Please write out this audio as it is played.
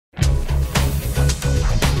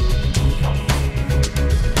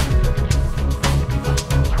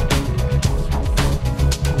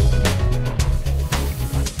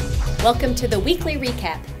Welcome to the Weekly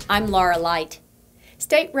Recap. I'm Laura Light.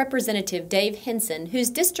 State Representative Dave Hinson, whose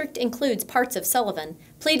district includes parts of Sullivan,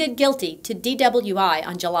 pleaded guilty to DWI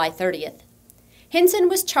on July 30th. Hinson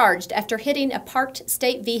was charged after hitting a parked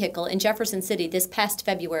state vehicle in Jefferson City this past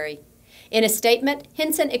February. In a statement,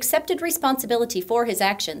 Hinson accepted responsibility for his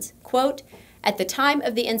actions. Quote, "At the time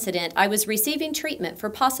of the incident, I was receiving treatment for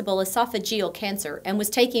possible esophageal cancer and was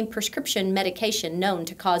taking prescription medication known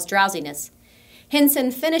to cause drowsiness."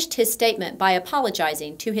 Hinson finished his statement by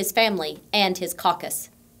apologizing to his family and his caucus.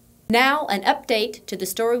 Now, an update to the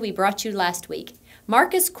story we brought you last week.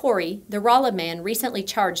 Marcus Corey, the Rolla man recently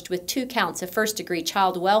charged with 2 counts of first-degree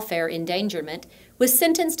child welfare endangerment, was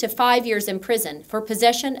sentenced to 5 years in prison for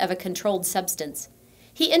possession of a controlled substance.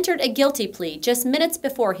 He entered a guilty plea just minutes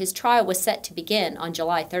before his trial was set to begin on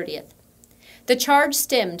July 30th. The charge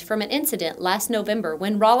stemmed from an incident last November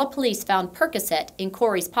when Rolla police found Percocet in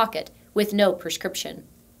Corey's pocket with no prescription.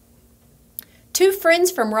 2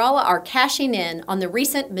 friends from Rolla are cashing in on the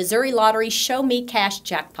recent Missouri Lottery Show Me Cash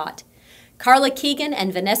jackpot. Carla Keegan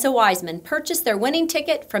and Vanessa Wiseman purchased their winning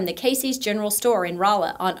ticket from the Casey's General Store in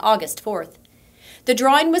Rolla on August 4th. The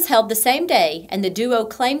drawing was held the same day, and the duo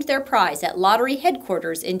claimed their prize at lottery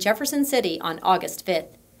headquarters in Jefferson City on August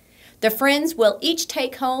 5th. The friends will each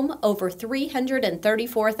take home over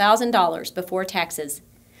 $334,000 before taxes.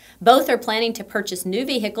 Both are planning to purchase new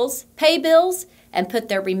vehicles, pay bills, and put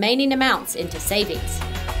their remaining amounts into savings.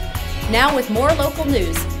 Now with more local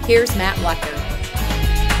news, here's Matt Wacker.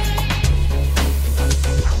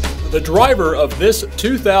 The driver of this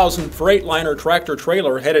 2000 Freightliner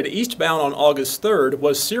tractor-trailer headed eastbound on August 3rd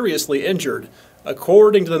was seriously injured.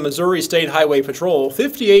 According to the Missouri State Highway Patrol,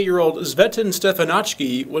 58-year-old Svetlin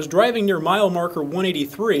Stefanachki was driving near mile marker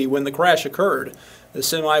 183 when the crash occurred. The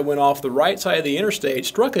semi went off the right side of the interstate,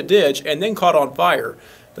 struck a ditch, and then caught on fire.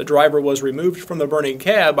 The driver was removed from the burning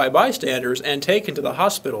cab by bystanders and taken to the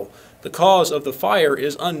hospital. The cause of the fire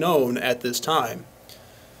is unknown at this time.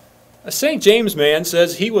 A St. James man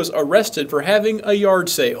says he was arrested for having a yard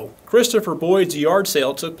sale. Christopher Boyd's yard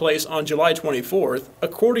sale took place on July 24th.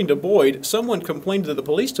 According to Boyd, someone complained to the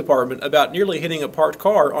police department about nearly hitting a parked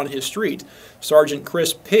car on his street. Sergeant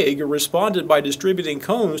Chris Pigg responded by distributing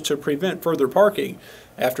cones to prevent further parking.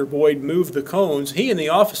 After Boyd moved the cones, he and the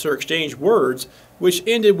officer exchanged words, which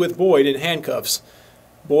ended with Boyd in handcuffs.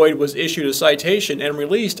 Boyd was issued a citation and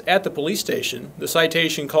released at the police station. The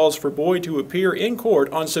citation calls for Boyd to appear in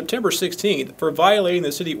court on September 16th for violating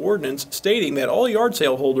the city ordinance stating that all yard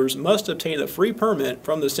sale holders must obtain a free permit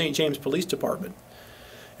from the St. James Police Department.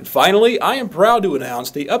 And finally, I am proud to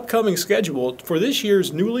announce the upcoming schedule for this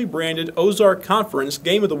year's newly branded Ozark Conference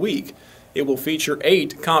Game of the Week. It will feature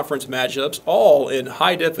 8 conference matchups, all in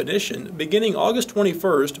high definition, beginning August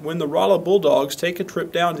 21st when the Rolla Bulldogs take a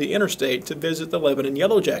trip down the interstate to visit the Lebanon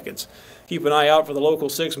Yellow Jackets. Keep an eye out for the Local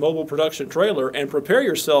 6 mobile production trailer and prepare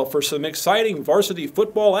yourself for some exciting varsity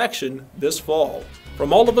football action this fall.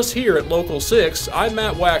 From all of us here at Local 6, I'm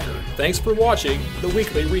Matt Wacker. Thanks for watching the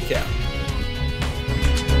Weekly Recap.